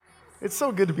It's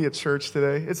so good to be at church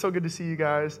today. It's so good to see you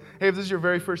guys. Hey, if this is your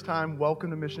very first time,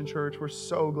 welcome to Mission Church. We're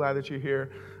so glad that you're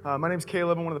here. My name's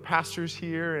Caleb. I'm one of the pastors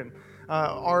here, and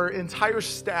our entire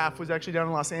staff was actually down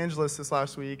in Los Angeles this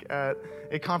last week at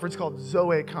a conference called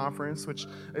Zoe Conference, which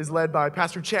is led by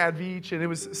Pastor Chad Veach, and it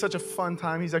was such a fun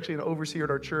time. He's actually an overseer at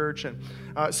our church, and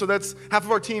so that's half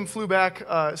of our team flew back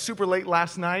super late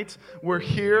last night. We're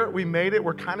here. We made it.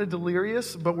 We're kind of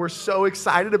delirious, but we're so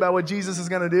excited about what Jesus is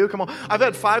going to do. Come on. I've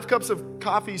had 5 cups of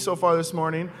coffee so far this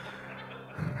morning.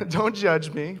 Don't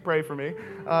judge me. Pray for me.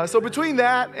 So between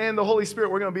that and the Holy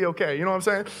Spirit, we're going to be okay. You know what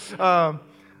I'm saying?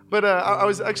 But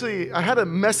I had a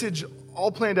message all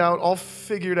planned out, all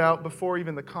figured out before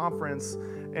even the conference.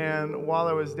 And while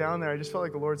I was down there, I just felt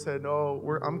like the Lord said,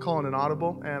 I'm calling an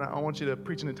audible, and I want you to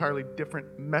preach an entirely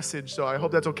different message. So I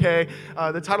hope that's okay.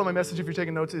 The title of my message, if you're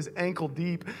taking notes, is Ankle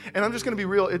Deep. And I'm just going to be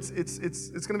real. It's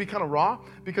going to be kind of raw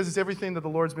because it's everything that the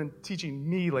Lord's been teaching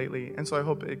me lately. And so I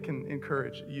hope it can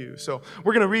encourage you. So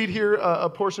we're going to read here a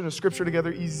portion of Scripture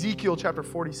together, Ezekiel chapter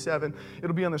 47.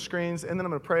 It'll be on the screens. And then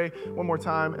I'm going to pray one more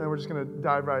time, and then we're just going to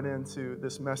dive right into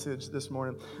this message this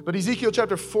morning. But Ezekiel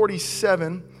chapter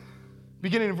 47,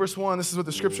 beginning in verse 1, this is what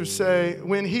the scriptures say.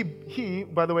 When he,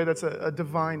 by the way, that's a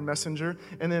divine messenger.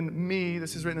 And then me,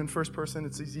 this is written in first person,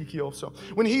 it's Ezekiel. So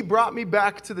when he brought me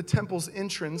back to the temple's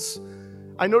entrance,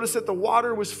 I noticed that the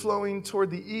water was flowing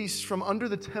toward the east from under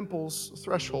the temple's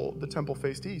threshold. The temple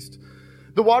faced east.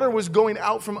 The water was going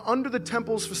out from under the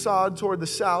temple's facade toward the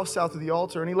south of the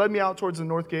altar. And he led me out towards the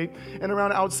north gate and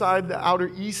around outside the outer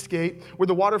east gate where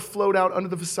the water flowed out under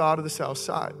the facade of the south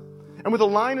side. And with a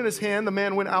line in his hand, the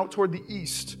man went out toward the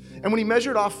east. And when he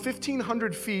measured off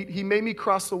 1,500 feet, he made me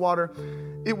cross the water.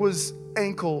 It was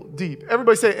ankle deep.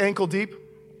 Everybody say ankle deep.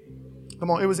 Come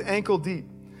on, it was ankle deep.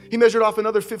 He measured off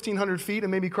another 1,500 feet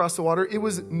and made me cross the water. It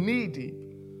was knee deep.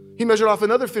 He measured off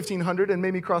another 1,500 and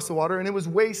made me cross the water, and it was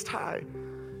waist high.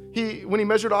 When he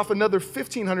measured off another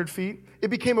 1,500 feet, it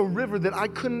became a river that I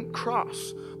couldn't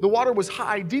cross. The water was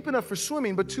high, deep enough for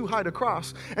swimming, but too high to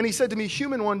cross. And he said to me,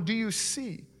 "Human one, do you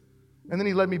see?" And then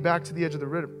he led me back to the edge of the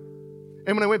river.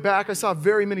 And when I went back, I saw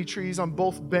very many trees on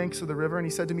both banks of the river. And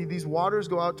he said to me, "These waters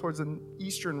go out towards the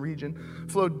eastern region,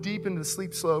 flow deep into the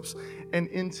steep slopes and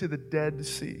into the Dead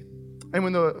Sea. And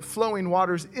when the flowing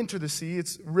waters enter the sea,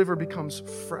 its river becomes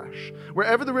fresh.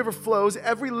 Wherever the river flows,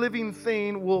 every living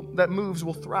thing that moves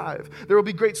will thrive. There will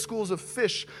be great schools of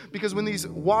fish, because when these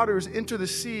waters enter the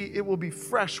sea, it will be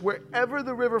fresh. Wherever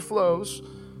the river flows,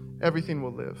 everything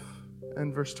will live."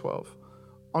 And verse 12.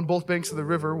 On both banks of the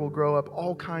river will grow up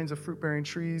all kinds of fruit-bearing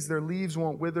trees. Their leaves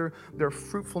won't wither. Their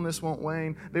fruitfulness won't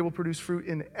wane. They will produce fruit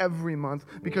in every month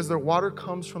because their water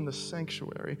comes from the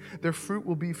sanctuary. Their fruit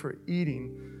will be for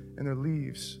eating and their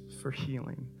leaves for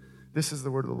healing. This is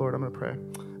the word of the Lord. I'm going to pray.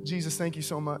 Jesus, thank you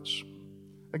so much.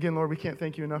 Again, Lord, we can't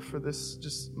thank you enough for this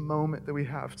just moment that we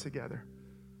have together.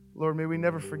 Lord, may we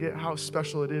never forget how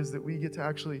special it is that we get to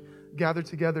actually gather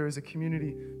together as a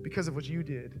community because of what you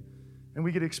did. And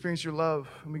we get to experience your love,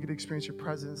 and we get to experience your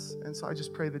presence. And so I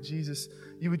just pray that, Jesus,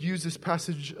 you would use this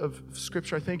passage of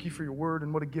Scripture. I thank you for your word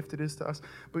and what a gift it is to us.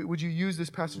 But would you use this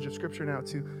passage of Scripture now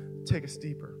to take us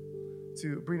deeper,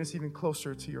 to bring us even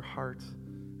closer to your heart?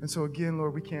 And so again,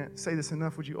 Lord, we can't say this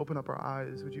enough. Would you open up our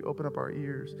eyes? Would you open up our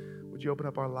ears? Would you open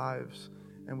up our lives?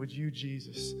 And would you,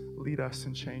 Jesus, lead us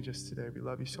and change us today? We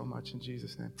love you so much in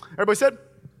Jesus' name. Everybody said?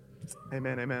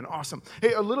 Amen, amen. Awesome.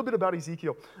 Hey, a little bit about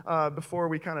Ezekiel before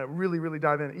we kind of really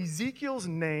dive in. Ezekiel's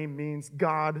name means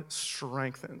God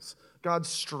strengthens. God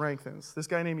strengthens. This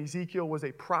guy named Ezekiel was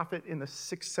a prophet in the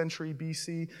 6th century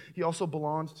BC. He also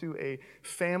belonged to a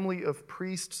family of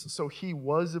priests, so he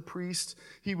was a priest.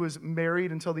 He was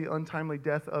married until the untimely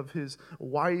death of his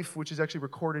wife, which is actually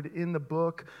recorded in the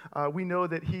book. We know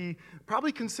that he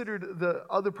probably considered the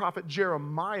other prophet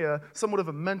Jeremiah somewhat of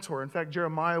a mentor. In fact,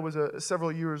 Jeremiah was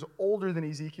several years older than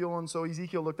Ezekiel, and so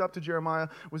Ezekiel looked up to Jeremiah,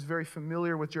 was very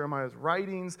familiar with Jeremiah's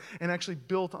writings, and actually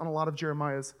built on a lot of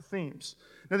Jeremiah's themes.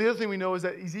 Now, the other thing we know is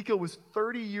that Ezekiel was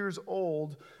 30 years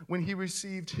old when he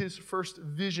received his first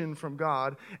vision from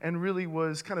God and really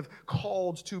was kind of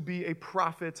called to be a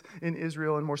prophet in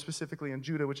Israel, and more specifically in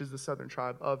Judah, which is the southern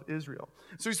tribe of Israel.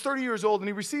 So he's 30 years old, and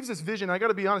he receives this vision. I got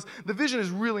to be honest, the vision is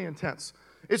really intense.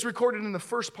 It's recorded in the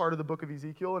first part of the book of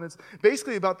Ezekiel, and it's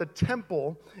basically about the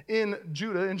temple in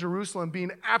Judah, in Jerusalem,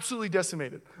 being absolutely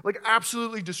decimated, like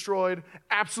absolutely destroyed,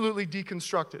 absolutely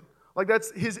deconstructed. Like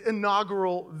that's his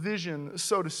inaugural vision,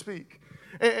 so to speak.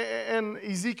 And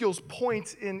Ezekiel's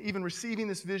point in even receiving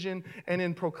this vision and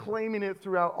in proclaiming it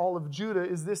throughout all of Judah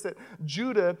is this, that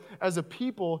Judah as a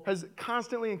people has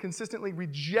constantly and consistently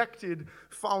rejected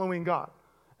following God.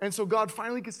 And so God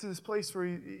finally gets to this place where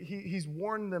he's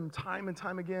warned them time and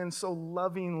time again so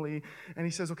lovingly, and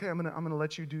he says, okay, I'm gonna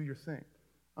let you do your thing.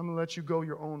 I'm gonna let you go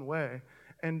your own way.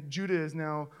 And Judah is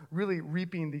now really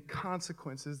reaping the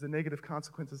consequences, the negative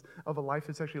consequences of a life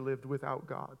that's actually lived without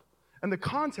God. And the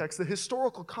context, the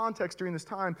historical context during this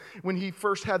time when he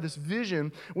first had this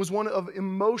vision was one of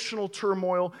emotional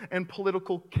turmoil and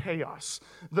political chaos.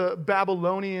 The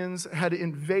Babylonians had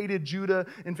invaded Judah.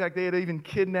 In fact, they had even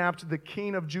kidnapped the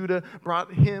king of Judah,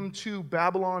 brought him to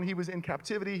Babylon. He was in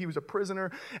captivity. He was a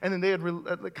prisoner. And then they had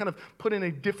kind of put in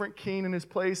a different king in his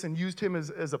place and used him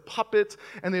as a puppet.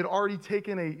 And they had already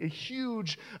taken a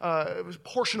huge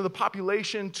portion of the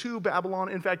population to Babylon.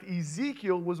 In fact,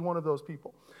 Ezekiel was one of those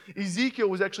people. Ezekiel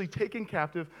was actually taken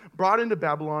captive, brought into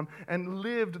Babylon, and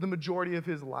lived the majority of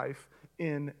his life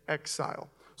in exile.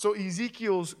 So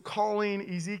Ezekiel's calling,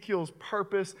 Ezekiel's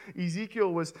purpose,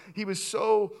 he was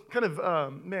so kind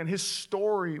of, his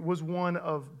story was one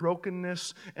of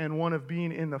brokenness and one of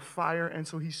being in the fire. And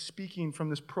so he's speaking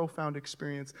from this profound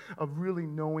experience of really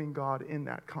knowing God in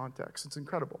that context. It's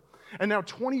incredible. And now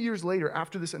 20 years later,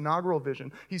 after this inaugural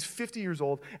vision, he's 50 years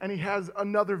old, and he has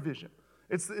another vision.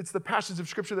 It's the passage of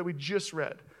Scripture that we just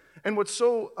read. And what's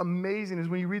so amazing is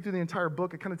when you read through the entire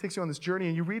book, it kind of takes you on this journey,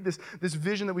 and you read this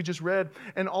vision that we just read,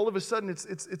 and all of a sudden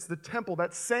it's the temple,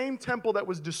 that same temple that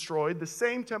was destroyed, the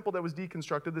same temple that was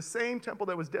deconstructed, the same temple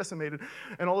that was decimated,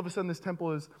 and all of a sudden this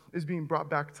temple is being brought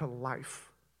back to life.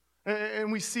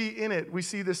 And we see in it, we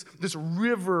see this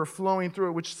river flowing through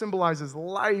it, which symbolizes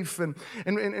life,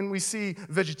 and we see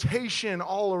vegetation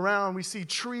all around. We see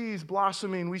trees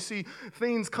blossoming. We see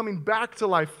things coming back to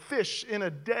life, fish in a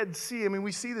dead sea. I mean,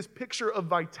 we see this picture of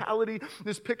vitality,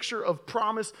 this picture of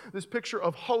promise, this picture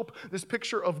of hope, this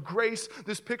picture of grace,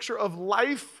 this picture of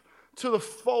life to the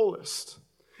fullest.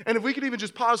 And if we could even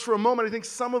just pause for a moment, I think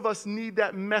some of us need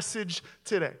that message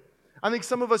today. I think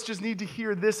some of us just need to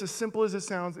hear this, as simple as it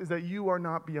sounds, is that you are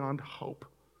not beyond hope.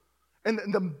 And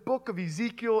the book of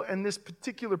Ezekiel and this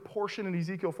particular portion in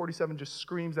Ezekiel 47 just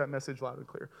screams that message loud and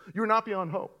clear. You're not beyond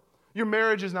hope. Your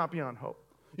marriage is not beyond hope.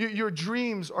 Your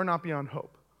dreams are not beyond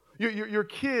hope. Your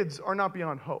kids are not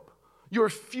beyond hope. Your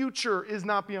future is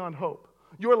not beyond hope.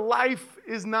 Your life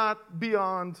is not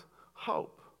beyond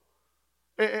hope.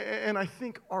 And I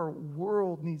think our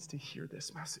world needs to hear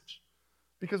this message.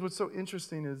 Because what's so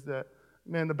interesting is that,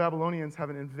 man, the Babylonians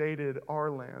haven't invaded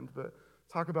our land, but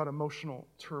talk about emotional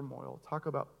turmoil, talk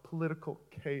about political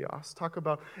chaos, talk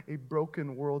about a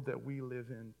broken world that we live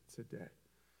in today.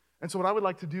 And so what I would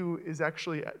like to do is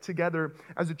actually together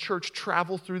as a church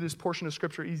travel through this portion of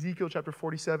Scripture, Ezekiel chapter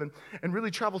 47, and really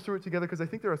travel through it together because I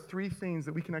think there are three things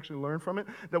that we can actually learn from it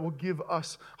that will give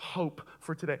us hope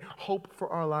for today, hope for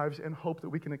our lives, and hope that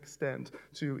we can extend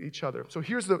to each other. So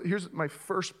here's my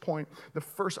first point, the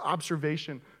first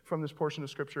observation from this portion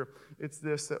of Scripture. It's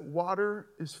this, that water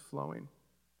is flowing.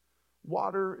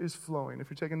 Water is flowing. If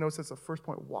you're taking notes, that's the first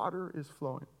point. Water is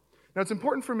flowing. Now, it's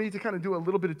important for me to kind of do a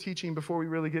little bit of teaching before we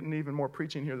really get into even more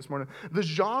preaching here this morning. The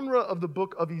genre of the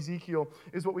book of Ezekiel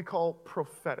is what we call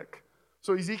prophetic.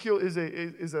 So Ezekiel is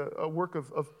a work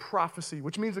of prophecy,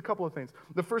 which means a couple of things.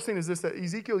 The first thing is this, that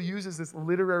Ezekiel uses this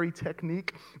literary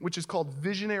technique, which is called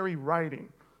visionary writing.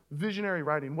 Visionary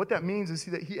writing. What that means is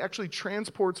that he actually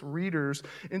transports readers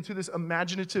into this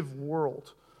imaginative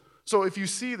world. So if you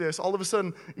see this, all of a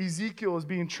sudden, Ezekiel is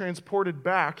being transported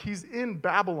back. He's in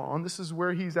Babylon. This is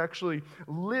where he's actually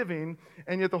living,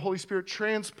 and yet the Holy Spirit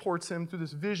transports him through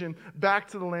this vision back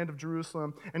to the land of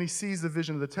Jerusalem, and he sees the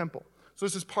vision of the temple. So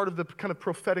this is part of the kind of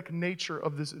prophetic nature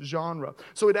of this genre.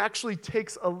 So it actually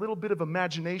takes a little bit of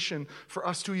imagination for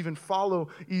us to even follow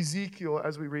Ezekiel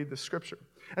as we read the Scripture.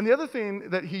 And the other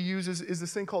thing that he uses is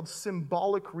this thing called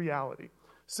symbolic reality.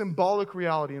 Symbolic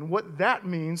reality. And what that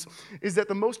means is that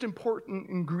the most important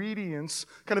ingredients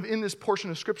kind of in this portion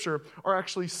of Scripture are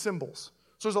actually symbols.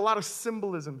 So there's a lot of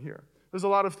symbolism here. There's a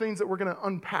lot of things that we're going to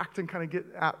unpack and kind of get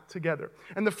at together.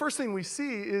 And the first thing we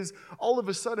see is all of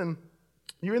a sudden,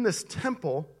 you're in this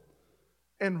temple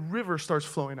and river starts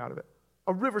flowing out of it.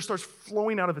 A river starts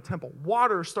flowing out of a temple.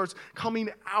 Water starts coming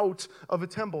out of a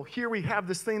temple. Here we have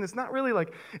this thing that's not really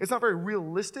it's not very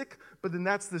realistic, but then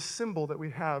that's the symbol that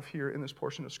we have here in this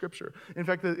portion of Scripture. In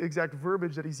fact, the exact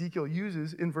verbiage that Ezekiel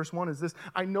uses in verse 1 is this: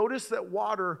 I noticed that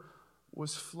water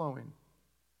was flowing.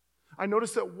 I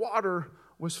noticed that water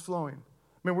was flowing.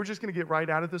 Man, we're just going to get right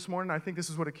at it this morning. I think this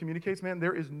is what it communicates, man.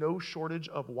 There is no shortage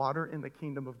of water in the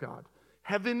kingdom of God.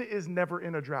 Heaven is never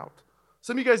in a drought.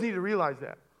 Some of you guys need to realize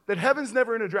that heaven's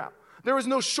never in a drought. There is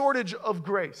no shortage of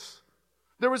grace.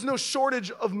 There was no shortage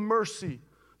of mercy.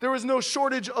 There was no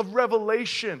shortage of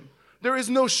revelation. There is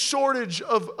no shortage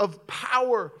of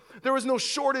power. There is no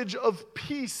shortage of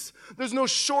peace. There's no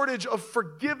shortage of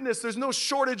forgiveness. There's no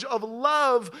shortage of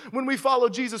love when we follow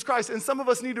Jesus Christ. And some of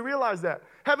us need to realize that.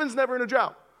 Heaven's never in a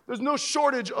drought. There's no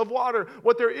shortage of water.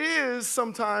 What there is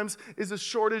sometimes is a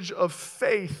shortage of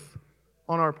faith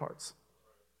on our parts.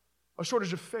 A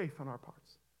shortage of faith on our parts.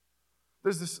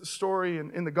 There's this story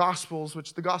in the Gospels,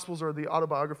 which the Gospels are the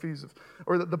autobiographies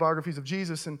or the biographies of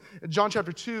Jesus. And in John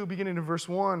chapter 2, beginning in verse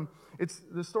 1, it's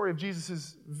the story of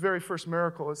Jesus' very first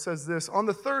miracle. It says this: on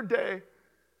the third day,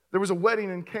 there was a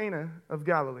wedding in Cana of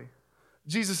Galilee.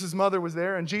 Jesus' mother was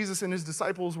there, and Jesus and his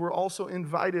disciples were also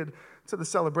invited to the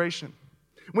celebration.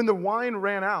 When the wine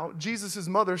ran out, Jesus'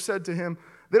 mother said to him,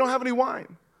 "They don't have any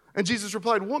wine." And Jesus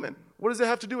replied, "Woman, what does it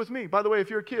have to do with me?" By the way,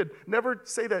 if you're a kid, never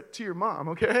say that to your mom,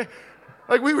 okay?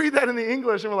 Like, we read that in the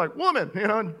English, and we're like, "Woman,"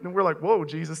 and we're like, "Whoa,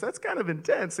 Jesus, that's kind of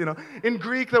intense," In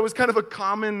Greek, that was kind of a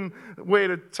common way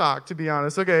to talk, to be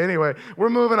honest. Okay, anyway, we're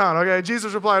moving on, okay?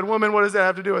 Jesus replied, "Woman, what does that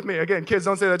have to do with me?" Again, kids,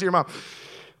 don't say that to your mom.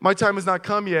 "My time has not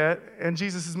come yet." And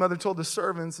Jesus' mother told the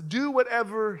servants, "Do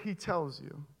whatever he tells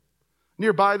you."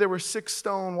 Nearby, there were 6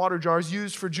 stone water jars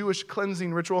used for Jewish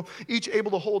cleansing ritual, each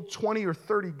able to hold 20 or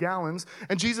 30 gallons.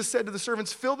 And Jesus said to the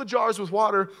servants, "Fill the jars with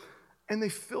water," and they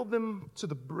filled them to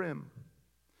the brim.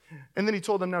 And then he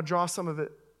told them, "Now draw some of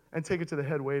it and take it to the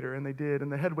head waiter." And they did.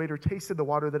 And the head waiter tasted the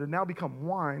water that had now become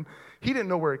wine. He didn't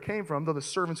know where it came from, though the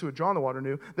servants who had drawn the water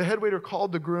knew. The head waiter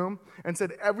called the groom and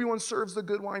said, "Everyone serves the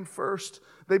good wine first.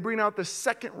 They bring out the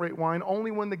second-rate wine only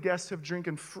when the guests have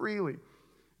drinking freely.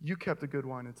 You kept the good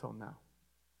wine until now."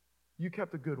 You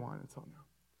kept the good wine until now.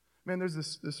 Man, there's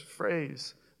this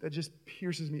phrase that just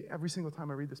pierces me every single time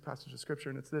I read this passage of Scripture,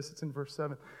 and it's this. It's in verse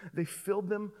 7. They filled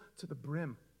them to the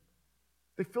brim.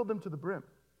 They filled them to the brim.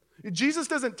 Jesus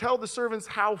doesn't tell the servants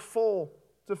how full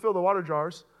to fill the water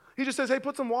jars. He just says, "Hey,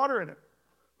 put some water in it.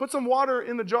 Put some water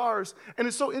in the jars." And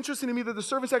it's so interesting to me that the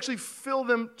servants actually fill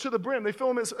them to the brim. They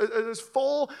fill them as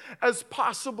full as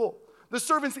possible. The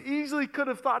servants easily could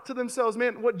have thought to themselves,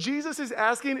 man, what Jesus is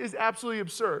asking is absolutely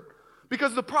absurd.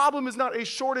 Because the problem is not a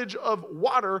shortage of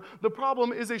water. The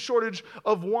problem is a shortage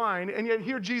of wine. And yet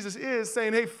here Jesus is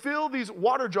saying, hey, fill these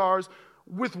water jars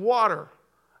with water.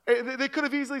 They could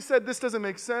have easily said, this doesn't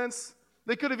make sense.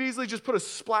 They could have easily just put a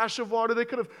splash of water. They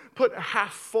could have put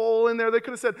half full in there. They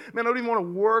could have said, man, I don't even want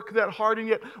to work that hard. And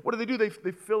yet, what do? They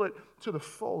fill it to the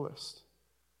fullest.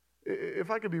 If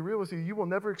I could be real with you, you will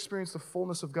never experience the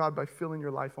fullness of God by filling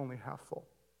your life only half full.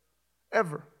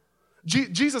 Ever.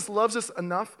 Jesus loves us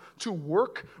enough to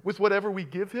work with whatever we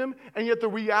give him, and yet the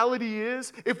reality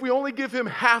is, if we only give him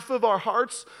half of our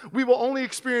hearts, we will only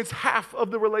experience half of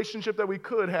the relationship that we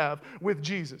could have with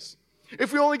Jesus.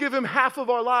 If we only give him half of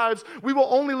our lives, we will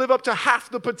only live up to half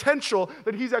the potential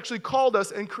that he's actually called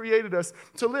us and created us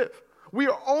to live. We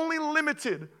are only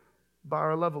limited by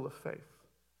our level of faith.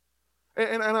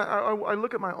 And I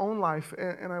look at my own life,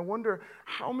 and I wonder,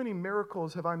 how many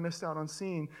miracles have I missed out on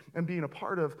seeing and being a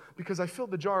part of because I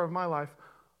filled the jar of my life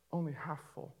only half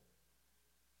full?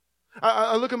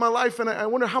 I look at my life, and I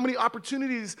wonder how many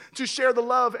opportunities to share the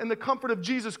love and the comfort of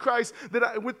Jesus Christ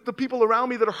with the people around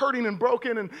me that are hurting and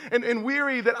broken and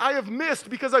weary that I have missed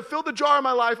because I filled the jar of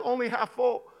my life only half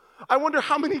full. I wonder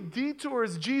how many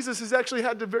detours Jesus has actually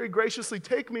had to very graciously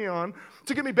take me on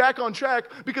to get me back on track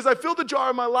because I filled the jar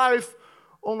of my life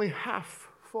only half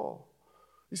full.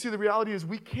 You see, the reality is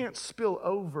we can't spill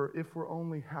over if we're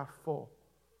only half full.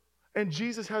 And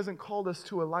Jesus hasn't called us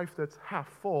to a life that's half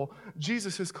full.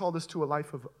 Jesus has called us to a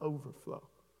life of overflow,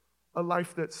 a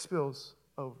life that spills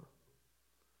over.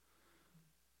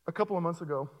 A couple of months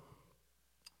ago,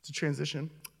 to transition,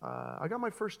 I got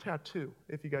my first tattoo,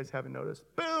 if you guys haven't noticed.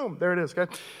 Boom! There it is,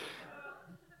 okay?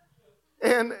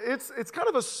 And it's kind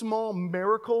of a small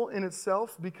miracle in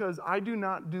itself because I do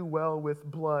not do well with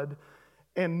blood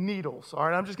and needles. All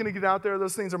right, I'm just going to get out there.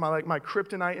 Those things are my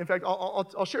kryptonite. In fact,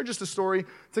 I'll share just a story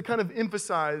to kind of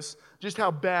emphasize just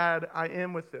how bad I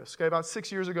am with this. Okay, about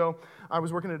 6 years ago, I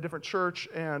was working at a different church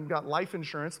and got life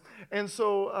insurance. And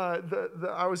so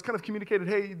I was kind of communicated,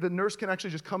 hey, the nurse can actually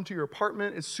just come to your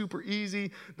apartment. It's super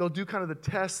easy. They'll do kind of the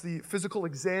test, the physical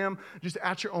exam, just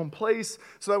at your own place.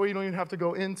 So that way you don't even have to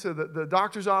go into the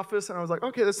doctor's office. And I was like,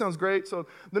 okay, that sounds great. So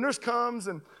the nurse comes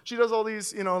and she does all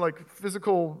these, like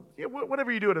physical,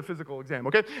 whatever you do at a physical exam,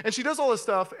 okay? And she does all this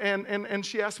stuff, and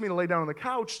she asked me to lay down on the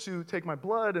couch to take my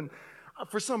blood, and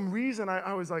for some reason,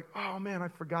 I was like, oh man, I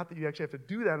forgot that you actually have to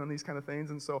do that on these kind of things,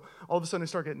 and so all of a sudden I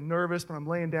start getting nervous, but I'm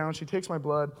laying down, she takes my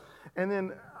blood, and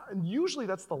then usually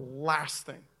that's the last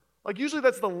thing Like usually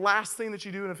that's the last thing that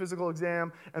you do in a physical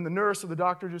exam, and the nurse or the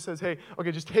doctor just says, hey,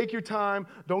 okay, just take your time.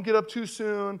 Don't get up too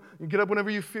soon. You get up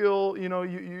whenever you feel,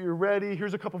 you're ready.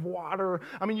 Here's a cup of water.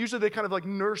 I mean, usually they kind of like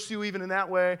nurse you even in that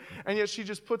way, and yet she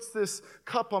just puts this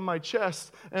cup on my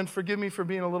chest, and forgive me for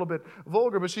being a little bit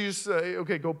vulgar, but she just says,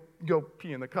 okay, go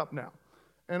pee in the cup now.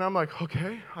 And I'm like,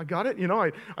 okay, I got it.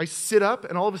 I sit up,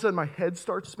 and all of a sudden my head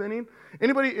starts spinning.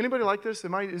 Anybody like this?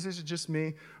 Is this just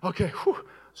me? Okay, whew.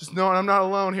 Just knowing I'm not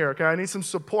alone here, okay? I need some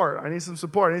support. I need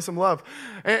some love.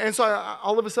 And so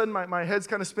all of a sudden, my head's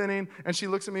kind of spinning, and she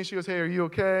looks at me, she goes, hey, are you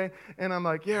okay? And I'm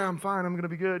like, yeah, I'm fine. I'm going to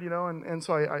be good, And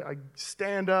so I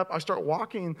stand up. I start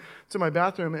walking to my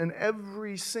bathroom, and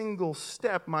every single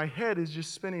step, my head is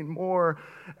just spinning more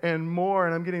and more,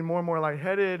 and I'm getting more and more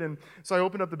lightheaded. And so I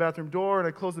open up the bathroom door, and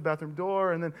I close the bathroom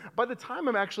door, and then by the time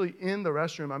I'm actually in the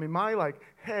restroom, I mean, my,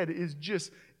 head is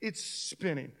just, it's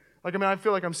spinning. I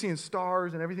feel like I'm seeing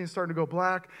stars and everything's starting to go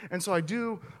black. And so I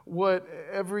do what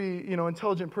every,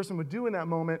 intelligent person would do in that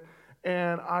moment,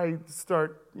 and I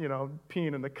start,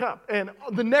 peeing in the cup. And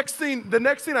the next thing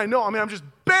I know, I'm just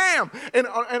bam! And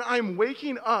I'm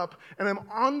waking up, and I'm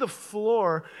on the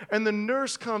floor, and the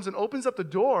nurse comes and opens up the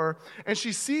door, and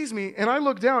she sees me, and I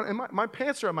look down, and my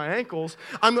pants are at my ankles.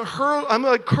 I'm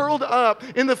curled up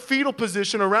in the fetal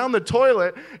position around the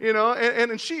toilet,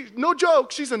 and she, no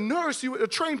joke, she's a nurse, a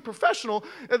trained professional.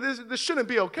 This shouldn't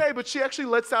be okay, but she actually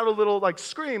lets out a little,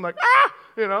 scream, ah!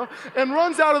 And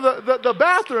runs out of the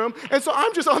bathroom. And so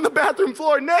I'm just on the bathroom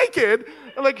floor naked,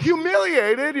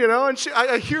 humiliated, and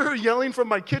I hear her yelling from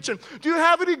my kitchen, do you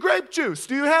have any grape juice?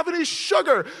 Do you have any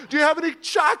sugar? Do you have any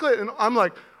chocolate? And I'm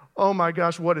like, oh my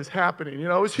gosh, what is happening? It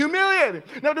was humiliating.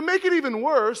 Now, to make it even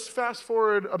worse, fast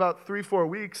forward about 3-4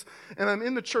 weeks, and I'm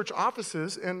in the church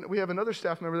offices, and we have another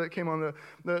staff member that came on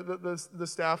the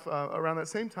staff around that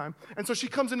same time. And so she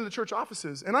comes into the church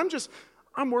offices, and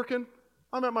I'm working.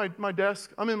 I'm at my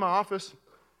desk. I'm in my office.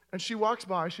 And she walks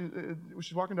by.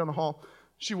 She's walking down the hall.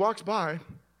 She walks by,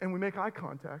 and we make eye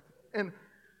contact. And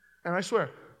I swear,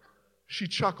 she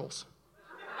chuckles.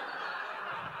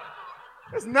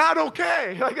 It's not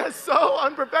okay. That's so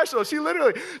unprofessional.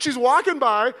 She's walking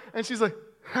by, and she's like,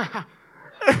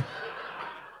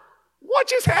 what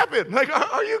just happened?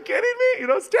 Are you kidding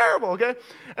me? It's terrible, okay?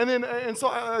 And so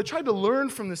I tried to learn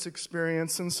from this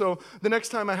experience. And so the next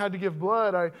time I had to give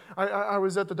blood, I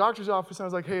was at the doctor's office, and I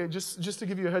was like, hey, just to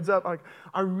give you a heads up,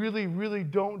 I really, really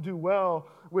don't do well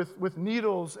with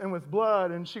needles and with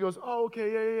blood. And she goes, oh,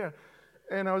 okay, yeah.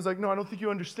 And I was like, no, I don't think you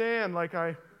understand.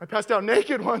 I passed out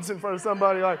naked once in front of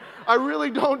somebody. I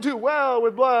really don't do well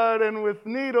with blood and with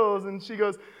needles. And she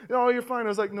goes, no, you're fine. I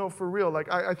was like, no, for real.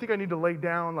 I think I need to lay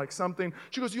down something.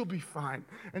 She goes, you'll be fine.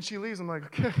 And she leaves. I'm like,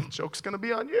 okay, joke's going to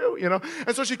be on you,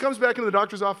 And so she comes back into the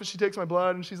doctor's office. She takes my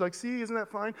blood, and she's like, see, isn't that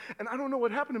fine? And I don't know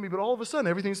what happened to me, but all of a sudden,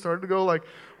 everything started to go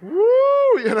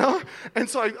woo, And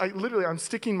so I'm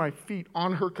sticking my feet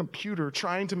on her computer,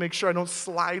 trying to make sure I don't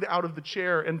slide out of the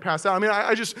chair and pass out.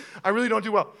 I really don't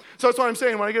do well. So that's what I'm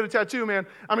saying. When I get a tattoo, man,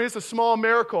 it's a small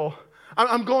miracle.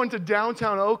 I'm going to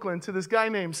downtown Oakland to this guy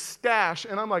named Stash,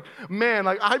 and I'm like, man,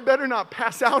 I better not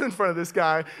pass out in front of this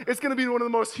guy. It's going to be one of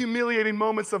the most humiliating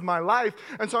moments of my life.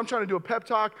 And so I'm trying to do a pep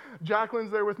talk.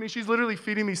 Jacqueline's there with me. She's literally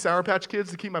feeding me Sour Patch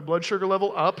Kids to keep my blood sugar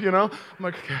level up, I'm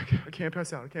like, okay, I can't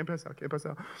pass out.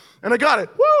 And I got it.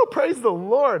 Woo, praise the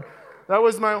Lord. That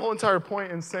was my whole entire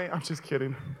point in saying, I'm just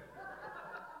kidding.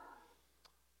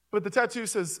 But the tattoo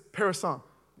says parasong,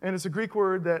 and it's a Greek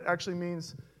word that actually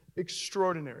means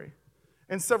extraordinary.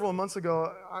 And several months ago,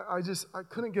 I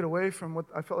couldn't get away from what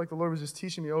I felt like the Lord was just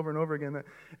teaching me over and over again, that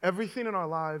everything in our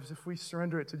lives, if we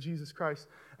surrender it to Jesus Christ,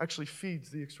 actually feeds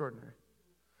the extraordinary.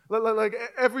 Like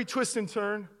every twist and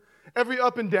turn, every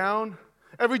up and down,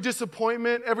 every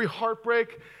disappointment, every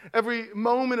heartbreak, every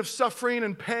moment of suffering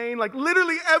and pain,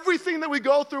 literally everything that we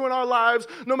go through in our lives,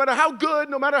 no matter how good,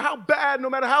 no matter how bad, no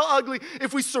matter how ugly,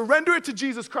 if we surrender it to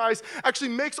Jesus Christ, actually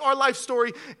makes our life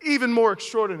story even more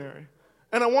extraordinary.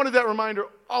 And I wanted that reminder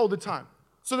all the time,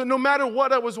 so that no matter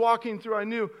what I was walking through, I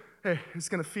knew, hey, it's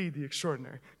going to feed the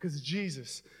extraordinary, because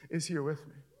Jesus is here with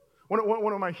me.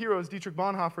 One of my heroes, Dietrich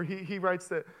Bonhoeffer, he writes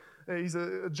that, he's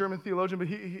a German theologian, but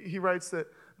he writes that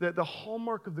the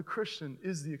hallmark of the Christian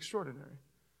is the extraordinary.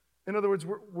 In other words,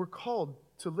 we're called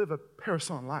to live a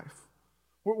parasong life.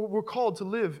 We're called to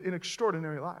live an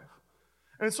extraordinary life.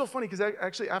 And it's so funny, because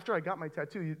actually after I got my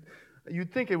tattoo,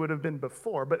 you'd think it would have been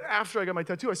before, but after I got my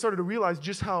tattoo, I started to realize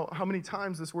just how many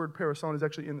times this word parasong is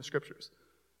actually in the scriptures.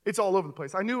 It's all over the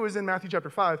place. I knew it was in Matthew chapter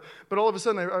 5, but all of a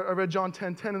sudden I read John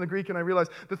 10:10 in the Greek, and I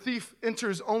realized the thief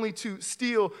enters only to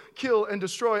steal, kill, and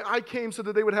destroy. I came so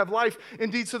that they would have life,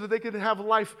 indeed so that they could have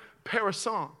life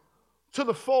parasong. to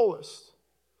the fullest.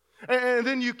 And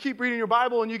then you keep reading your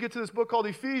Bible and you get to this book called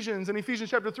Ephesians. In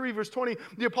Ephesians chapter 3, verse 20,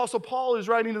 the Apostle Paul is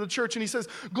writing to the church and he says,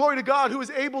 glory to God who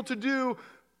is able to do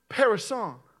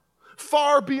parasong,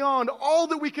 far beyond all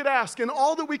that we could ask and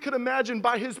all that we could imagine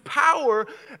by his power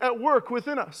at work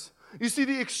within us. You see,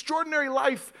 the extraordinary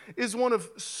life is one of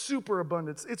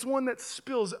superabundance. It's one that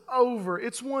spills over.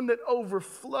 It's one that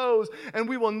overflows. And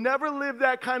we will never live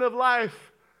that kind of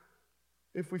life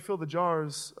if we fill the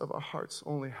jars of our hearts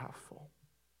only half full.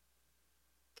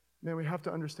 Man, we have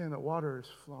to understand that water is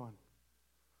flowing.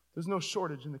 There's no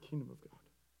shortage in the kingdom of God.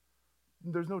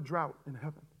 There's no drought in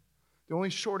heaven. The only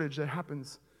shortage that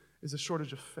happens is a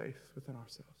shortage of faith within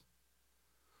ourselves.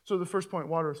 So the first point,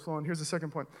 water is flowing. Here's the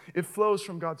second point. It flows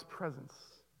from God's presence.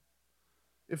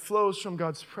 It flows from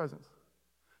God's presence.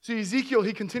 See, Ezekiel,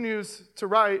 he continues to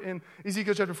write in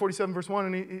Ezekiel chapter 47, verse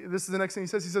 1, and this is the next thing he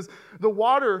says. He says, the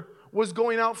water was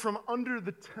going out from under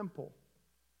the temple.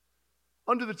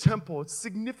 Under the temple. It's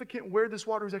significant where this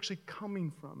water is actually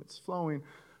coming from. It's flowing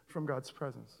from God's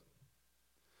presence.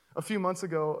 A few months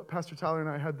ago, Pastor Tyler and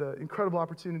I had the incredible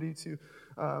opportunity to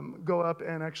go up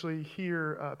and actually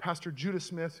hear Pastor Judah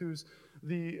Smith, who's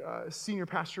the senior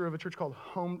pastor of a church called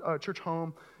Church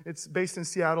Home. It's based in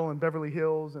Seattle and Beverly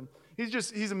Hills, and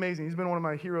he's amazing. He's been one of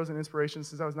my heroes and inspirations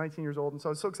since I was 19 years old, and so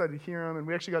I was so excited to hear him, and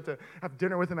we actually got to have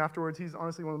dinner with him afterwards. He's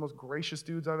honestly one of the most gracious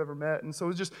dudes I've ever met, and so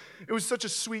it was such a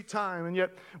sweet time, and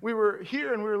yet we were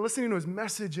here and we were listening to his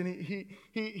message, and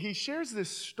he shares this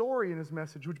story in his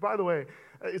message, which, by the way,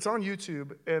 it's on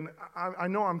YouTube, and I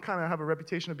know I'm kind of have a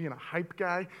reputation of being a hype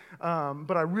guy,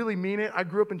 but I really mean it. I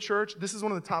grew up in church. This is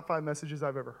one of the top 5 messages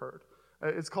I've ever heard.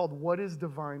 It's called, What is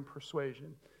Divine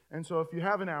Persuasion? And so if you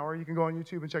have an hour, you can go on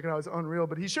YouTube and check it out. It's unreal.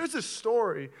 But he shares this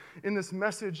story in this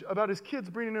message about his kids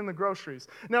bringing in the groceries.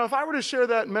 Now, if I were to share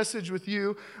that message with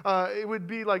you, it would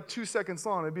be like 2 seconds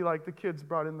long. It'd be like the kids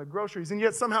brought in the groceries. And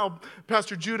yet somehow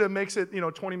Pastor Judah makes it,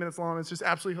 20 minutes long. It's just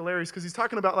absolutely hilarious because he's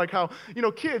talking about like how,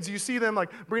 kids, you see them like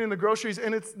bringing in the groceries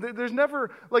and there's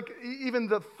never like even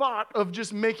the thought of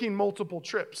just making multiple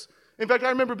trips. In fact, I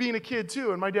remember being a kid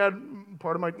too, and my dad,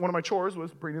 one of my chores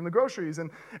was bringing in the groceries,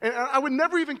 and I would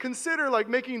never even consider like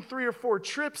making 3 or 4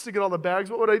 trips to get all the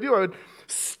bags. What would I do? I would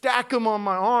stack them on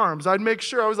my arms. I'd make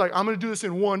sure I was like, I'm going to do this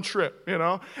in one trip,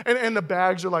 and the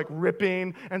bags are like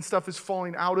ripping, and stuff is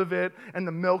falling out of it, and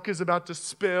the milk is about to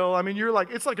spill. I mean, you're like,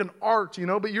 it's like an art,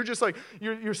 but you're just like,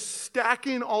 you're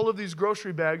stacking all of these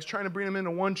grocery bags, trying to bring them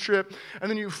into one trip, and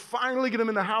then you finally get them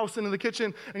in the house, into the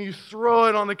kitchen, and you throw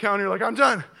it on the counter. You're like, I'm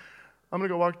done. I'm going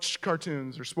to go watch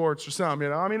cartoons or sports or something,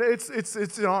 I mean, it's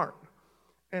an art.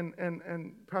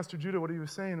 And Pastor Judah, what he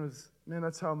was saying was, man,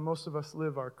 that's how most of us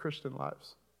live our Christian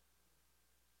lives.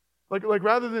 Like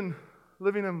rather than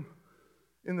living them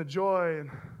in the joy and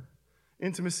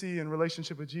intimacy and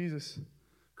relationship with Jesus,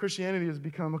 Christianity has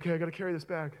become, okay, I got to carry this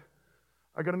bag.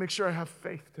 I got to make sure I have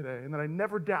faith today and that I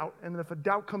never doubt. And if a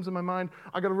doubt comes in my mind,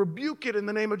 I got to rebuke it in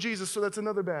the name of Jesus, so that's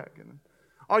another bag. And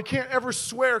I can't ever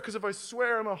swear, because if I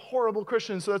swear, I'm a horrible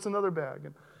Christian, so that's another bag.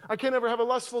 And I can't ever have a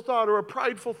lustful thought or a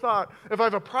prideful thought. If I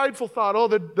have a prideful thought,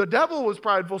 the devil was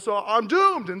prideful, so I'm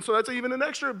doomed, and so that's even an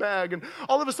extra bag. And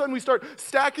all of a sudden, we start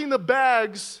stacking the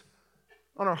bags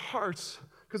on our hearts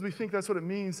because we think that's what it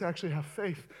means to actually have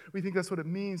faith. We think that's what it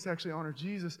means to actually honor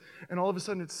Jesus. And all of a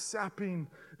sudden, it's sapping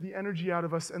the energy out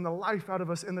of us and the life out of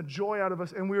us and the joy out of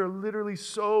us. And we are literally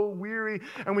so weary.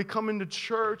 And we come into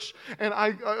church. And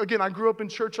I grew up in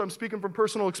church. So I'm speaking from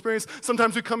personal experience.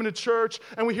 Sometimes we come into church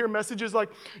and we hear messages like,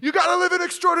 you got to live an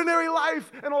extraordinary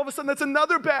life. And all of a sudden, that's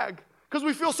another bag because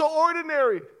we feel so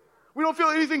ordinary. We don't feel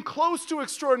anything close to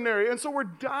extraordinary. And so we're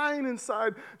dying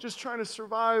inside just trying to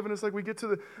survive. And it's like we get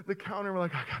to the counter and we're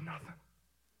like, I got nothing.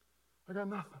 I got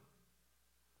nothing.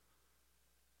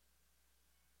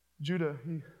 Judah,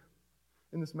 he,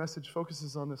 in this message,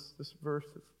 focuses on this verse.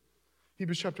 It's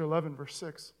Hebrews chapter 11, verse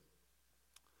 6.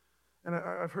 And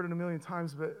I've heard it a million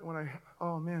times, but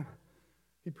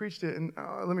he preached it. And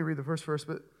let me read the verse first.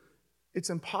 But it's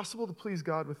impossible to please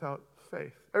God without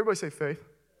faith. Everybody say faith.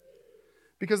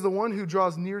 Because the one who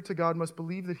draws near to God must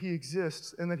believe that he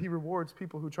exists and that he rewards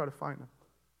people who try to find him.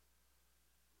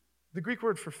 The Greek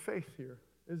word for faith here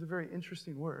is a very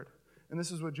interesting word. And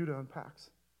this is what Judah unpacks.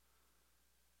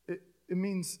 It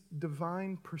means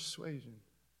divine persuasion.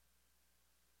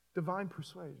 Divine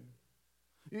persuasion.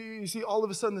 You see, all of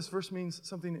a sudden this verse means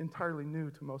something entirely new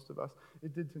to most of us.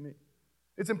 It did to me.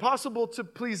 It's impossible to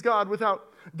please God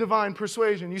without divine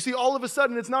persuasion. You see, all of a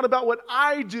sudden, it's not about what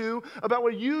I do, about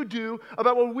what you do,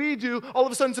 about what we do. All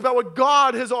of a sudden, it's about what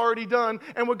God has already done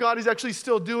and what God is actually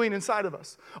still doing inside of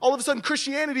us. All of a sudden,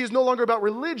 Christianity is no longer about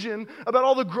religion, about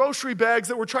all the grocery bags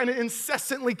that we're trying to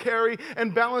incessantly carry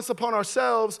and balance upon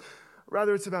ourselves.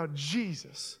 Rather, it's about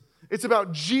Jesus. It's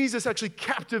about Jesus actually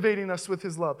captivating us with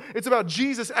his love. It's about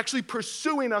Jesus actually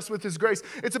pursuing us with his grace.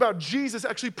 It's about Jesus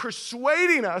actually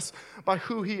persuading us by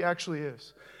who he actually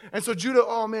is. And so Judah,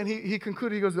 oh man, he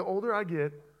concluded, he goes, the older I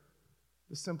get,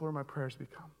 the simpler my prayers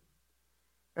become.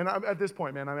 And at this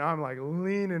point, man, I'm like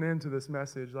leaning into this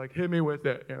message, like hit me with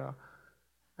it,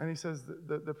 And he says,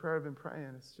 the prayer I've been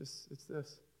praying, it's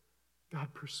this.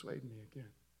 God, persuade me again.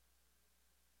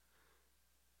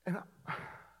 And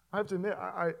I have to admit,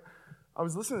 I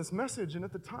was listening to this message, and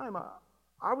at the time,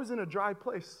 I was in a dry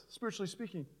place, spiritually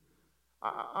speaking.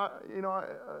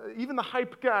 Even the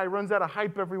hype guy runs out of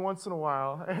hype every once in a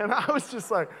while, and I was just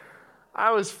like,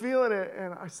 I was feeling it,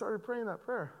 and I started praying that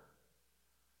prayer.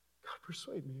 God,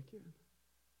 persuade me again.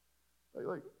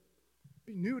 Like,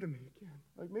 be new to me again.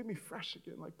 Like, make me fresh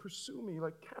again. Like, pursue me.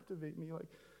 Like, captivate me. Like,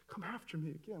 come after me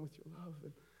again with your love.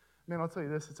 And man, I'll tell you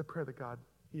this, it's a prayer that God,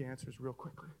 he answers real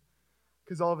quickly.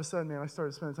 Because all of a sudden, man, I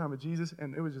started spending time with Jesus,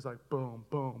 and it was just like boom,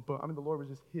 boom, boom. I mean, the Lord was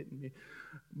just hitting me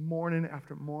morning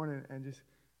after morning and just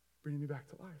bringing me back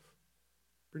to life.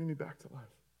 Bringing me back to life.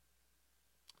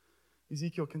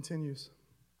 Ezekiel continues.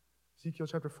 Ezekiel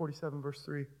chapter 47, verse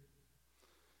 3.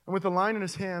 And with a line in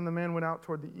his hand, the man went out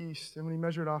toward the east, and when he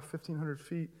measured off 1,500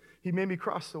 feet, he made me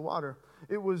cross the water.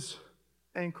 It was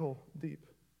ankle deep.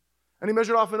 And he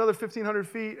measured off another 1,500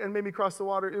 feet and made me cross the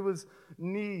water. It was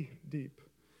knee deep.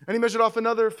 And he measured off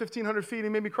another 1,500 feet. He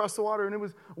made me cross the water, and it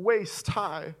was waist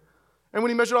high. And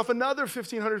when he measured off another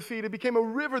 1,500 feet, it became a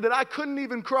river that I couldn't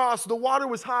even cross. The water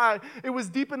was high. It was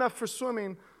deep enough for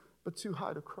swimming, but too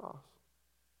high to cross.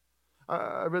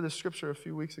 I read this scripture a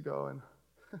few weeks ago, and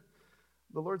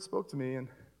the Lord spoke to me, and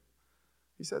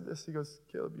he said this. He goes,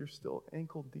 Caleb, you're still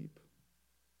ankle deep.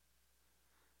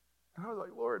 And I was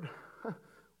like, Lord,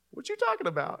 what you talking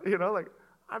about?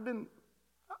 I've been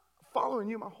following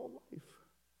you my whole life.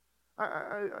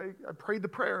 I prayed the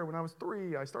prayer when I was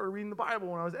 3. I started reading the Bible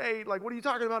when I was 8. Like, what are you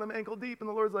talking about? I'm ankle deep. And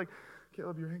the Lord's like,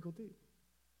 Caleb, you're ankle deep.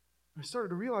 I started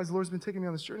to realize the Lord's been taking me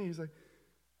on this journey. He's like,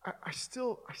 I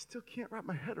still can't wrap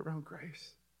my head around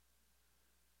grace.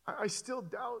 I still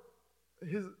doubt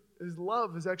his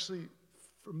love is actually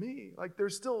for me. Like,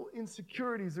 there's still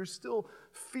insecurities, there's still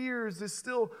fears, there's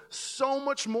still so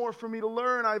much more for me to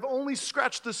learn. I've only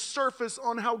scratched the surface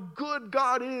on how good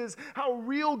God is, how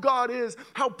real God is,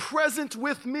 how present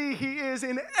with me he is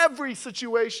in every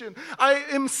situation. I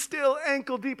am still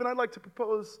ankle deep, and I'd like to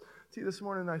propose to you this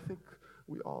morning that I think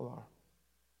we all are.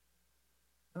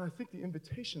 And I think the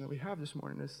invitation that we have this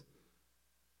morning is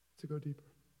to go deeper,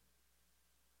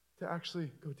 to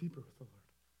actually go deeper with the Lord,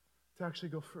 to actually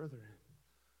go further in.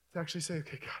 To actually say,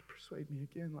 okay, God, persuade me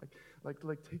again. Like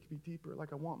take me deeper.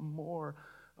 Like, I want more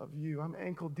of you. I'm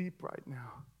ankle deep right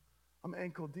now. I'm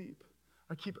ankle deep.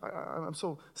 I'm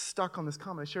so stuck on this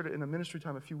comment. I shared it in a ministry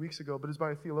time a few weeks ago, but it's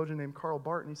by a theologian named Karl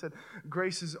Barth, and he said,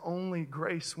 grace is only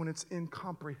grace when it's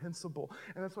incomprehensible.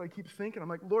 And that's what I keep thinking. I'm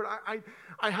like, Lord,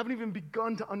 I haven't even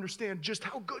begun to understand just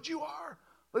how good you are.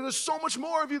 Like, there's so much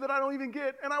more of you that I don't even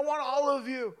get, and I want all of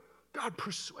you. God,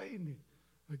 persuade me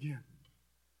again.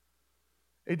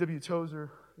 A.W.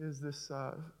 Tozer is this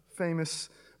famous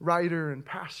writer and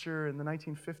pastor in the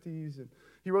 1950s, and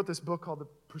he wrote this book called The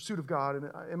Pursuit of God, and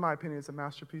in my opinion, it's a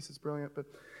masterpiece. It's brilliant, but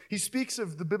he speaks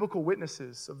of the biblical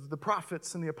witnesses, of the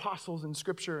prophets and the apostles in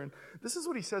Scripture, and this is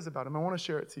what he says about them. I want to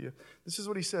share it to you. This is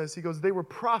what he says. He goes, they were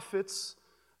prophets,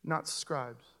 not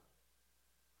scribes.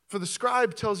 For the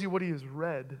scribe tells you what he has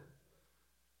read,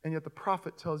 and yet the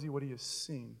prophet tells you what he has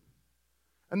seen.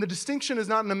 And the distinction is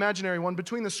not an imaginary one.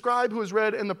 Between the scribe who has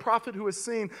read and the prophet who has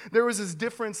seen, there is this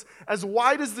difference as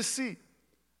wide as the sea.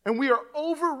 And we are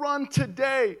overrun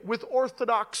today with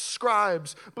orthodox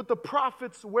scribes. But the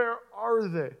prophets, where are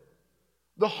they?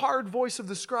 The hard voice of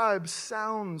the scribe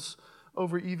sounds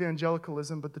over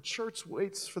evangelicalism, but the church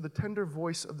waits for the tender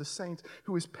voice of the saint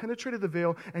who has penetrated the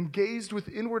veil and gazed with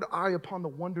inward eye upon the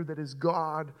wonder that is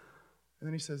God. And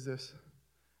then he says this,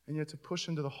 and yet to push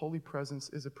into the holy presence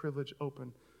is a privilege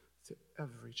open to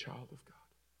every child of God.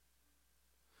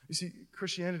 You see,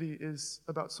 Christianity is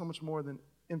about so much more than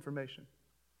information,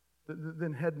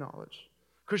 than head knowledge.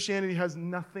 Christianity has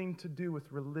nothing to do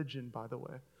with religion, by the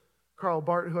way. Karl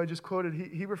Barth, who I just quoted,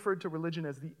 he referred to religion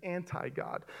as the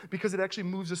anti-God because it actually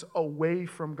moves us away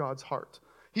from God's heart.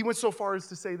 He went so far as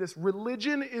to say this,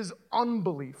 religion is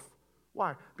unbelief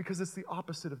Why? Because it's the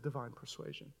opposite of divine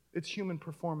persuasion. It's human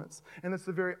performance. And it's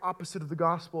the very opposite of the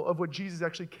gospel, of what Jesus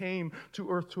actually came to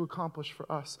earth to accomplish for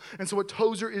us. And so what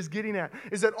Tozer is getting at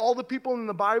is that all the people in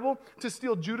the Bible, to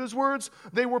steal Judah's words,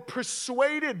 they were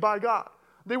persuaded by God.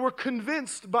 They were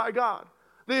convinced by God.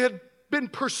 They had been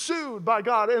pursued by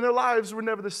God, and their lives were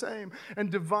never the same.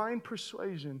 And divine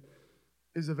persuasion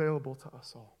is available to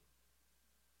us all.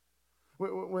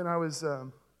 When I was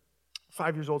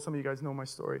 5 years old, some of you guys know my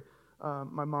story.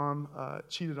 My mom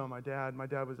cheated on my dad. My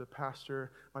dad was a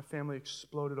pastor. My family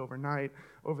exploded overnight.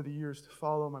 Over the years to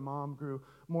follow, my mom grew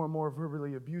more and more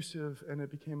verbally abusive, and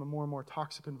it became a more and more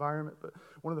toxic environment. But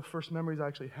one of the first memories I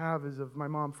actually have is of my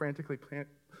mom frantically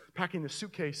packing the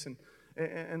suitcase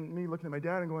and me looking at my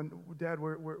dad and going, Dad,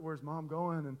 where's Mom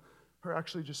going? And her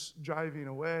actually just driving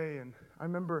away. And I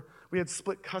remember we had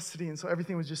split custody, and so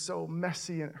everything was just so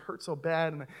messy, and it hurt so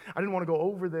bad, and I didn't want to go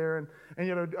over there. And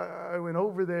I went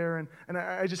over there, and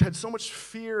I just had so much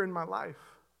fear in my life.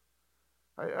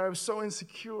 I was so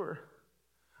insecure.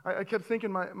 I kept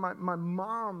thinking my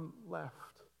mom left.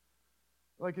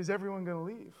 Like, is everyone going to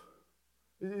leave?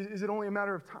 Is it only a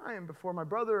matter of time before my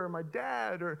brother or my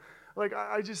dad, or like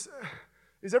is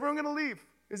everyone going to leave?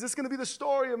 Is this going to be the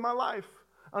story of my life?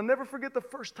 I'll never forget the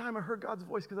first time I heard God's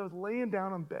voice, because I was laying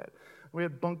down on bed. We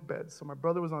had bunk beds, so my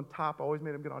brother was on top. I always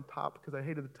made him get on top because I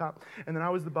hated the top. And then I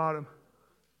was the bottom.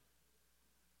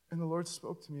 And the Lord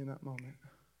spoke to me in that moment.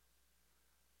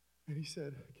 And he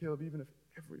said, Caleb, even if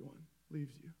everyone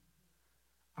leaves you,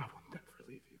 I will never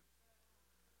leave you.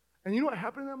 And you know what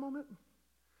happened in that moment?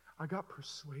 I got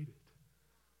persuaded.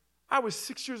 I was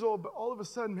 6 years old, but all of a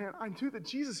sudden, man, I knew that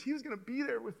Jesus, he was going to be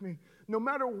there with me. No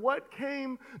matter what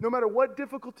came, no matter what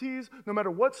difficulties, no matter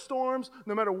what storms,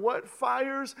 no matter what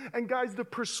fires. And guys, the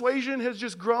persuasion has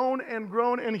just grown and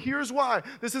grown. And here's why.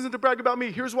 This isn't to brag about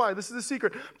me. Here's why. This is the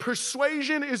secret.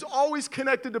 Persuasion is always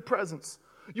connected to presence.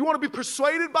 You want to be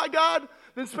persuaded by God?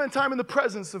 Then spend time in the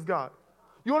presence of God.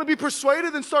 You want to be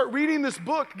persuaded? Then start reading this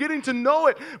book, getting to know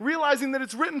it, realizing that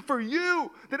it's written for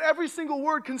you, that every single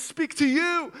word can speak to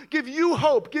you, give you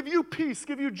hope, give you peace,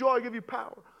 give you joy, give you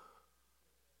power.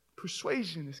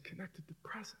 Persuasion is connected to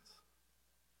presence.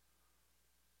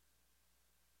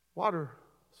 Water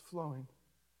is flowing.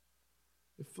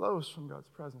 It flows from God's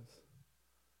presence.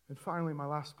 And finally, my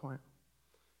last point,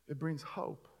 it brings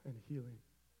hope and healing.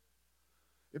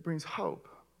 It brings hope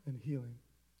and healing.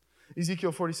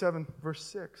 Ezekiel 47, verse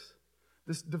 6.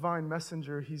 This divine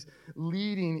messenger, he's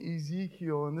leading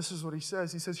Ezekiel, and this is what he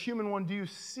says. He says, human one, do you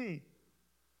see?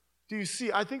 Do you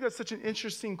see? I think that's such an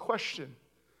interesting question.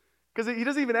 Because he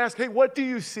doesn't even ask, hey, what do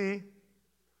you see?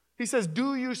 He says,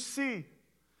 do you see?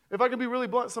 If I can be really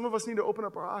blunt, some of us need to open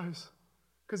up our eyes.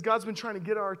 Because God's been trying to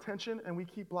get our attention, and we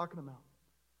keep blocking him out.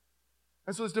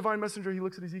 And so this divine messenger, he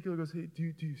looks at Ezekiel and goes, hey,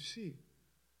 do you see?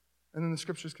 And then the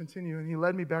scriptures continue, and he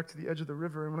led me back to the edge of the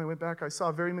river. And when I went back, I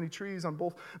saw very many trees on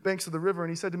both banks of the river. And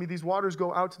he said to me, these waters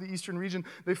go out to the eastern region.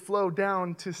 They flow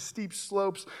down to steep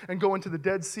slopes and go into the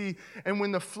Dead Sea. And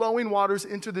when the flowing waters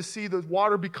enter the sea, the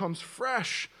water becomes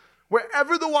fresh.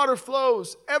 Wherever the water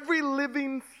flows, every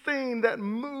living thing that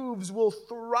moves will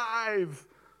thrive.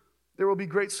 There will be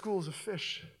great schools of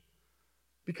fish.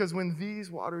 Because when these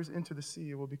waters enter the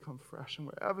sea, it will become fresh. And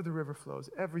wherever the river flows,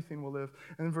 everything will live.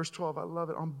 And in verse 12, I love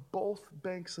it. On both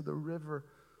banks of the river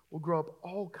will grow up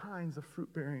all kinds of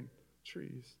fruit-bearing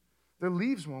trees. Their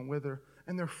leaves won't wither,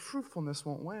 and their fruitfulness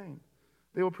won't wane.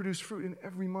 They will produce fruit in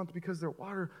every month because their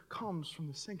water comes from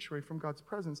the sanctuary, from God's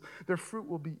presence. Their fruit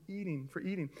will be for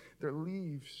eating, their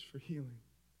leaves for healing.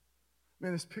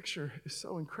 Man, this picture is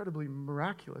so incredibly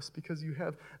miraculous because you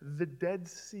have the Dead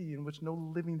Sea in which no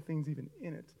living thing's even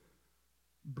in it,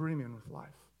 brimming with life.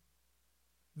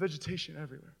 Vegetation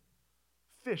everywhere.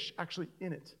 Fish actually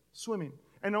in it, swimming.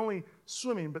 And not only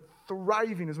swimming, but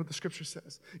thriving is what the scripture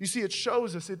says. You see, it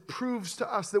shows us, it proves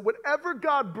to us that whatever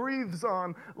God breathes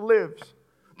on lives.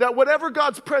 That whatever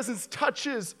God's presence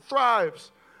touches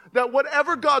thrives. That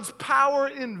whatever God's power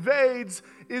invades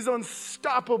is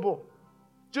unstoppable.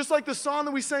 Just like the song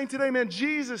that we sang today, man,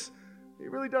 Jesus, he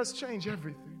really does change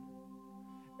everything.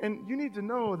 And you need to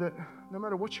know that no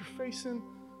matter what you're facing,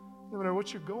 no matter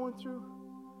what you're going through,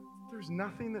 there's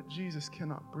nothing that Jesus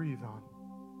cannot breathe on.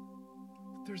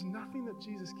 There's nothing that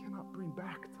Jesus cannot bring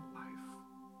back to life.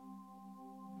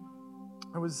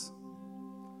 I'm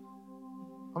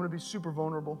going to be super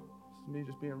vulnerable. This is me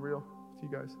just being real with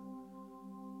you guys.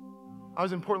 I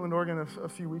was in Portland, Oregon a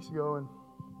few weeks ago, and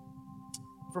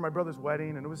for my brother's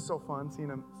wedding, and it was so fun seeing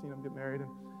him get married.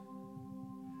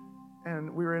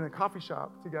 And we were in a coffee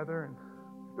shop together, and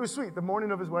it was sweet. The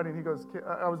morning of his wedding, he goes,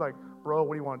 I was like, bro,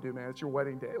 what do you want to do, man? It's your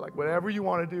wedding day. Like, whatever you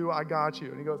want to do, I got you.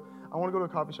 And he goes, I want to go to a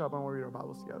coffee shop. I want to read our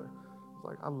Bibles together. I was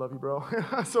like, I love you, bro.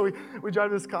 So we drive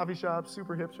to this coffee shop,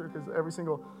 super hipster, because every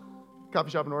single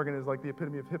coffee shop in Oregon is like the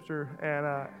epitome of hipster.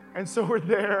 And so we're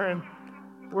there, and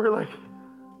we're like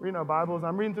reading our Bibles.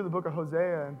 I'm reading through the book of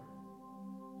Hosea, and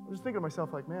I'm just thinking to myself,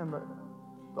 like, man,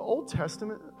 the Old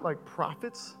Testament, like,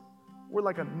 prophets were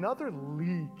like another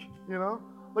league, you know?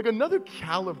 Like another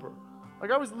caliber.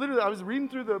 Like I was reading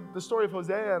through the story of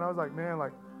Hosea, and I was like, man,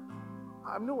 like,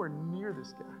 I'm nowhere near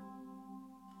this guy.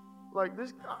 Like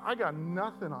this, I got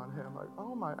nothing on him. Like,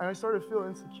 oh my, and I started to feel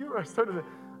insecure. I started to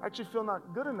actually feel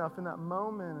not good enough in that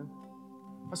moment. And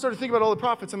I started thinking about all the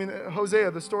prophets. I mean,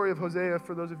 Hosea, the story of Hosea,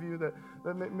 for those of you that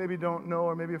maybe don't know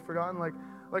or maybe have forgotten,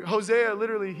 like Hosea,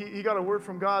 literally, he got a word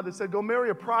from God that said, go marry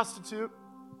a prostitute,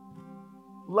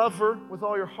 love her with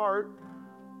all your heart.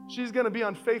 She's going to be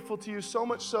unfaithful to you, so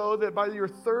much so that by your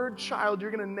third child,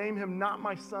 you're going to name him not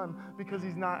my son because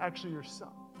he's not actually your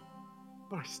son.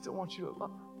 But I still want you to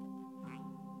love her.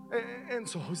 And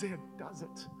so Hosea does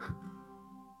it.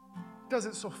 Does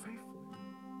it so faithfully.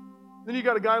 Then you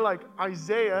got a guy like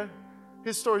Isaiah.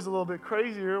 His story's a little bit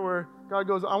crazier, where God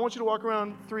goes, I want you to walk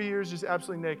around 3 years just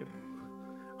absolutely naked.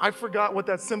 I forgot what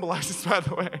that symbolizes, by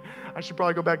the way. I should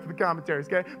probably go back to the commentaries,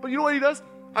 okay? But you know what he does?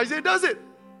 Isaiah does it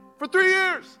for 3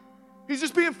 years. He's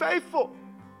just being faithful.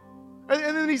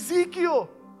 And then Ezekiel.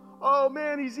 Oh,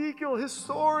 man, Ezekiel, his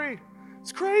story.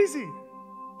 It's crazy.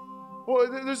 Well,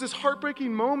 there's this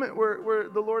heartbreaking moment where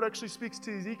the Lord actually speaks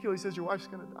to Ezekiel. He says, your wife's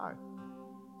going to die.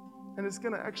 And it's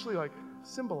going to actually like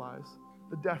symbolize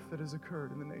the death that has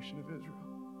occurred in the nation of Israel.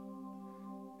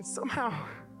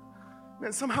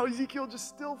 And somehow Ezekiel just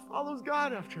still follows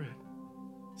God after it.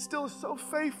 Still is so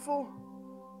faithful.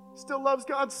 Still loves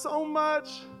God so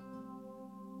much.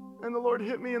 And the Lord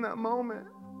hit me in that moment.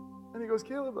 And he goes,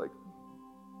 Caleb, like,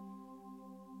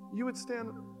 you would stand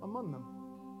among them.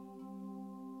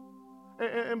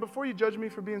 And before you judge me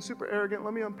for being super arrogant,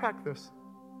 let me unpack this.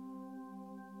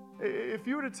 If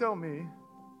you were to tell me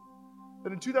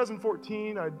that in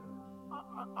 2014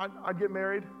 I'd get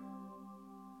married,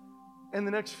 and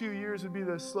the next few years would be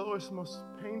the slowest, most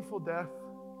painful death,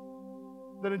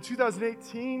 that in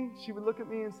 2018 she would look at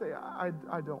me and say, I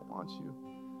don't want you,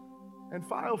 and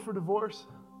file for divorce,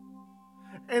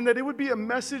 and that it would be a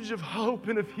message of hope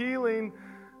and of healing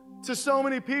to so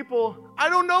many people, I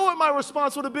don't know what my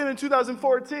response would have been in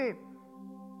 2014.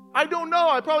 I don't know.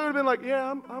 I probably would have been like,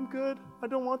 yeah, I'm good. I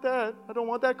don't want that. I don't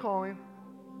want that calling.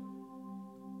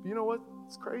 But you know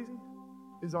what's crazy?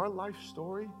 Is our life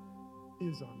story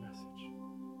is our message.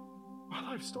 Our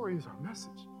life story is our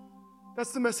message.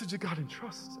 That's the message that God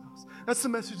entrusts us. That's the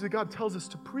message that God tells us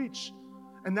to preach.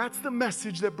 And that's the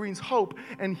message that brings hope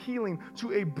and healing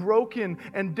to a broken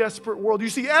and desperate world. You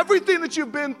see, everything that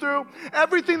you've been through,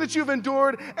 everything that you've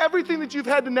endured, everything that you've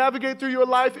had to navigate through your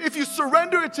life, if you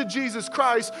surrender it to Jesus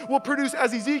Christ, will produce,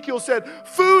 as Ezekiel said,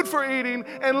 food for eating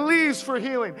and leaves for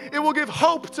healing. It will give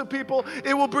hope to people.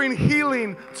 It will bring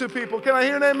healing to people. Can I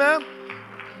hear an amen?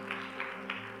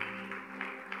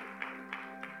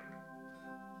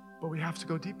 But we have to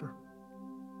go deeper.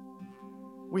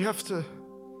 We have to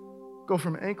go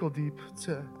from ankle deep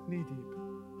to knee deep.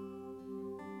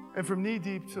 And from knee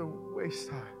deep to waist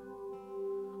high.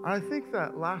 And I think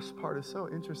that last part is so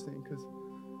interesting because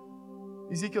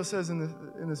Ezekiel says in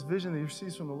this vision that he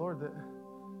receives from the Lord that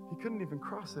he couldn't even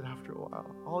cross it after a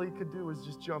while. All he could do was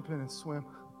just jump in and swim.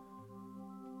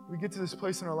 We get to this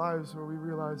place in our lives where we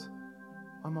realize,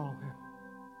 I'm all in.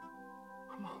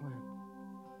 I'm all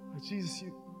in. Like, Jesus,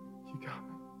 you got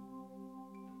me.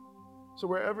 So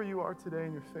wherever you are today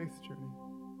in your faith journey,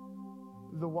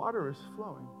 the water is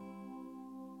flowing.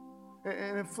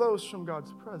 And it flows from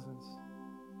God's presence.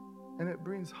 And it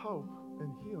brings hope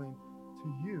and healing to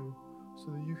you so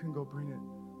that you can go bring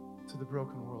it to the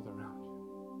broken world around you.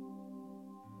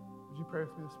 Would you pray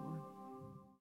with me this morning?